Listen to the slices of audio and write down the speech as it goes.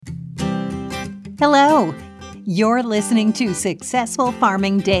Hello! You're listening to Successful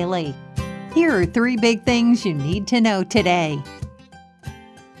Farming Daily. Here are 3 big things you need to know today.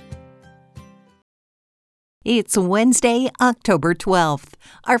 It's Wednesday, October 12th.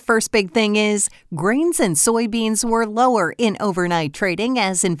 Our first big thing is grains and soybeans were lower in overnight trading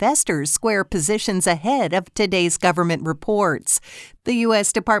as investors square positions ahead of today's government reports. The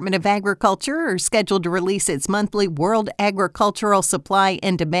U.S. Department of Agriculture is scheduled to release its monthly World Agricultural Supply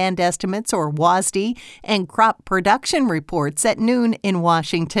and Demand Estimates, or WASDE, and crop production reports at noon in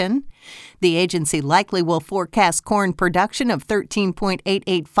Washington. The agency likely will forecast corn production of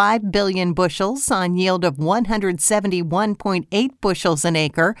 13.885 billion bushels on yield of 171.8 bushels an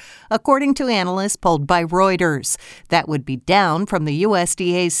acre, according to analysts polled by Reuters. That would be down from the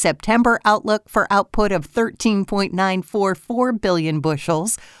USDA's September outlook for output of 13.944 billion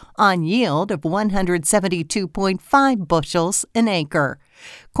bushels on yield of 172.5 bushels an acre.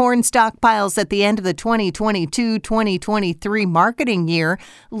 Corn stockpiles at the end of the 2022-2023 marketing year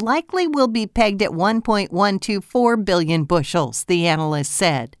likely will be pegged at 1.124 billion bushels, the analyst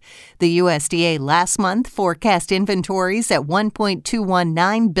said. The USDA last month forecast inventories at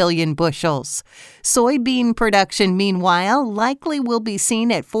 1.219 billion bushels. Soybean production, meanwhile, likely will be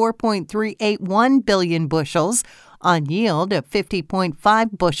seen at 4.381 billion bushels, on yield of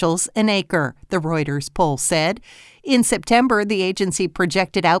 50.5 bushels an acre, the Reuters poll said. In September, the agency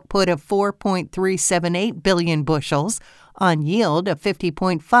projected output of 4.378 billion bushels on yield of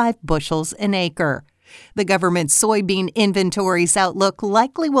 50.5 bushels an acre. The government's soybean inventories outlook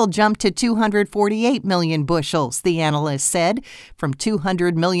likely will jump to 248 million bushels, the analyst said, from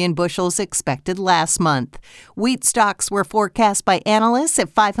 200 million bushels expected last month. Wheat stocks were forecast by analysts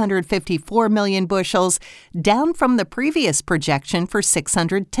at 554 million bushels, down from the previous projection for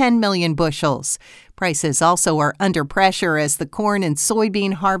 610 million bushels. Prices also are under pressure as the corn and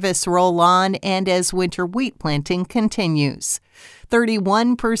soybean harvests roll on and as winter wheat planting continues.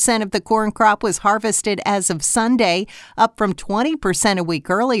 31% of the corn crop was harvested as of Sunday, up from 20% a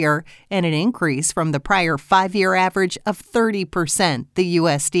week earlier, and an increase from the prior 5-year average of 30%, the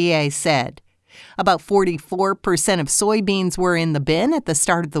USDA said. About 44% of soybeans were in the bin at the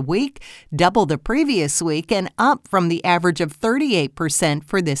start of the week, double the previous week and up from the average of 38%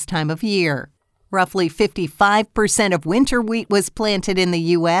 for this time of year. Roughly 55% of winter wheat was planted in the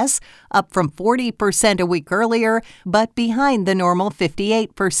U.S., up from 40% a week earlier, but behind the normal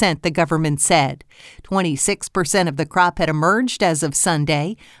 58%, the government said. 26% of the crop had emerged as of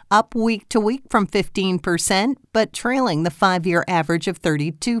Sunday, up week to week from 15%, but trailing the 5-year average of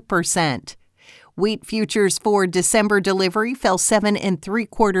 32%. Wheat futures for December delivery fell 7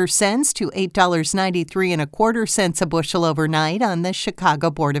 3/4 cents to $8.93 1/4 a bushel overnight on the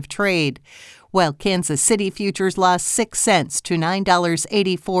Chicago Board of Trade, while Kansas City futures lost 6 cents to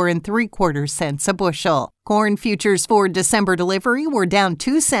 $9.84 3/4 a bushel. Corn futures for December delivery were down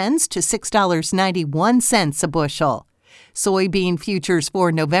 2 cents to $6.91 a bushel. Soybean futures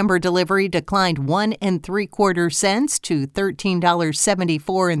for November delivery declined 1 3/4 cents to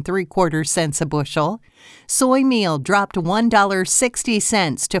 $13.74 3/4 a bushel. Soy meal dropped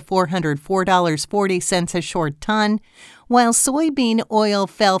 $1.60 to $404.40 a short ton, while soybean oil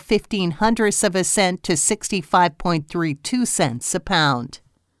fell 0.15 of a cent to 65.32 cents a pound.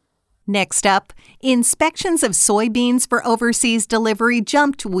 Next up, inspections of soybeans for overseas delivery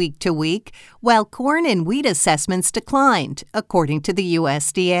jumped week to week, while corn and wheat assessments declined, according to the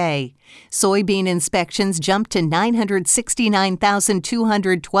USDA. Soybean inspections jumped to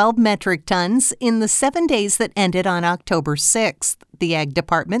 969,212 metric tons in the 7 days that ended on October 6th, the Ag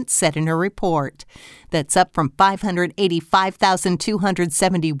Department said in a report. That's up from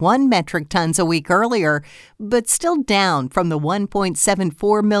 585,271 metric tons a week earlier, but still down from the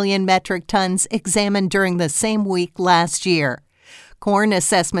 1.74 million metric tons examined during the same week last year. Corn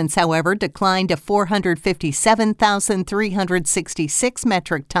assessments, however, declined to 457,366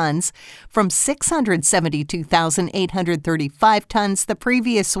 metric tons from 672,835 tons the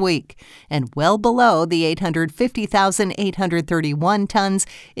previous week, and well below the 850,831 tons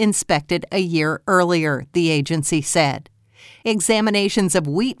inspected a year earlier, the agency said. Examinations of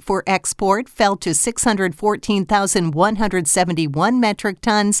wheat for export fell to 614,171 metric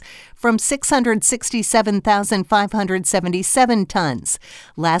tons from 667,577 tons.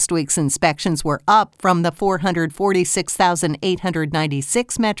 Last week's inspections were up from the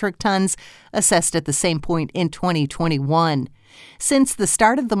 446,896 metric tons assessed at the same point in 2021. Since the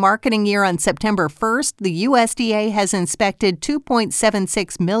start of the marketing year on September 1st, the USDA has inspected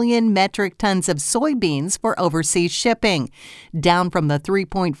 2.76 million metric tons of soybeans for overseas shipping, down from the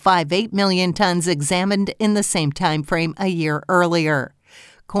 3.58 million tons examined in the same time frame a year earlier.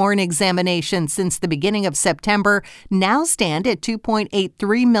 corn examinations since the beginning of September now stand at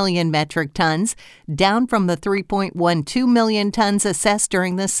 2.83 million metric tons, down from the 3.12 million tons assessed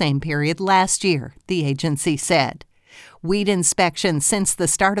during the same period last year, the agency said. Wheat inspections since the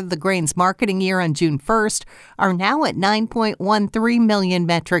start of the grain's marketing year on June 1st are now at 9.13 million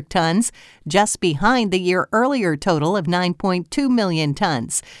metric tons, just behind the year earlier total of 9.2 million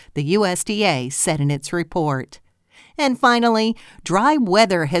tons, the USDA said in its report. And finally, dry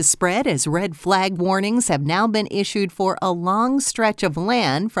weather has spread as red flag warnings have now been issued for a long stretch of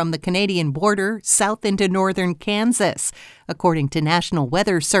land from the Canadian border south into northern Kansas, according to National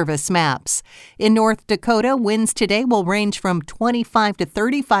Weather Service maps. In North Dakota, winds today will range from 25 to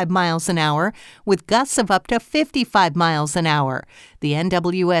 35 miles an hour, with gusts of up to 55 miles an hour, the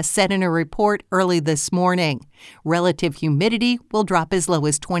NWS said in a report early this morning. Relative humidity will drop as low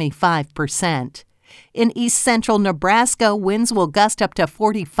as 25%. In east-central Nebraska, winds will gust up to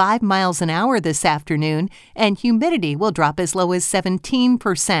 45 miles an hour this afternoon, and humidity will drop as low as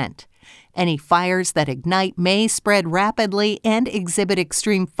 17%. Any fires that ignite may spread rapidly and exhibit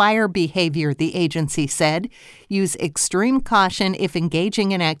extreme fire behavior, the agency said. Use extreme caution if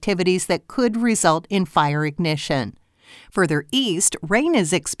engaging in activities that could result in fire ignition. Further east, rain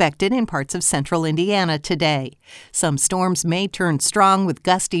is expected in parts of central Indiana today. Some storms may turn strong with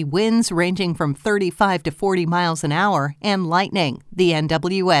gusty winds ranging from 35 to 40 miles an hour and lightning, the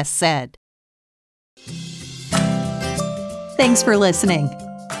NWS said. Thanks for listening.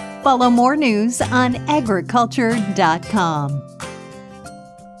 Follow more news on agriculture.com.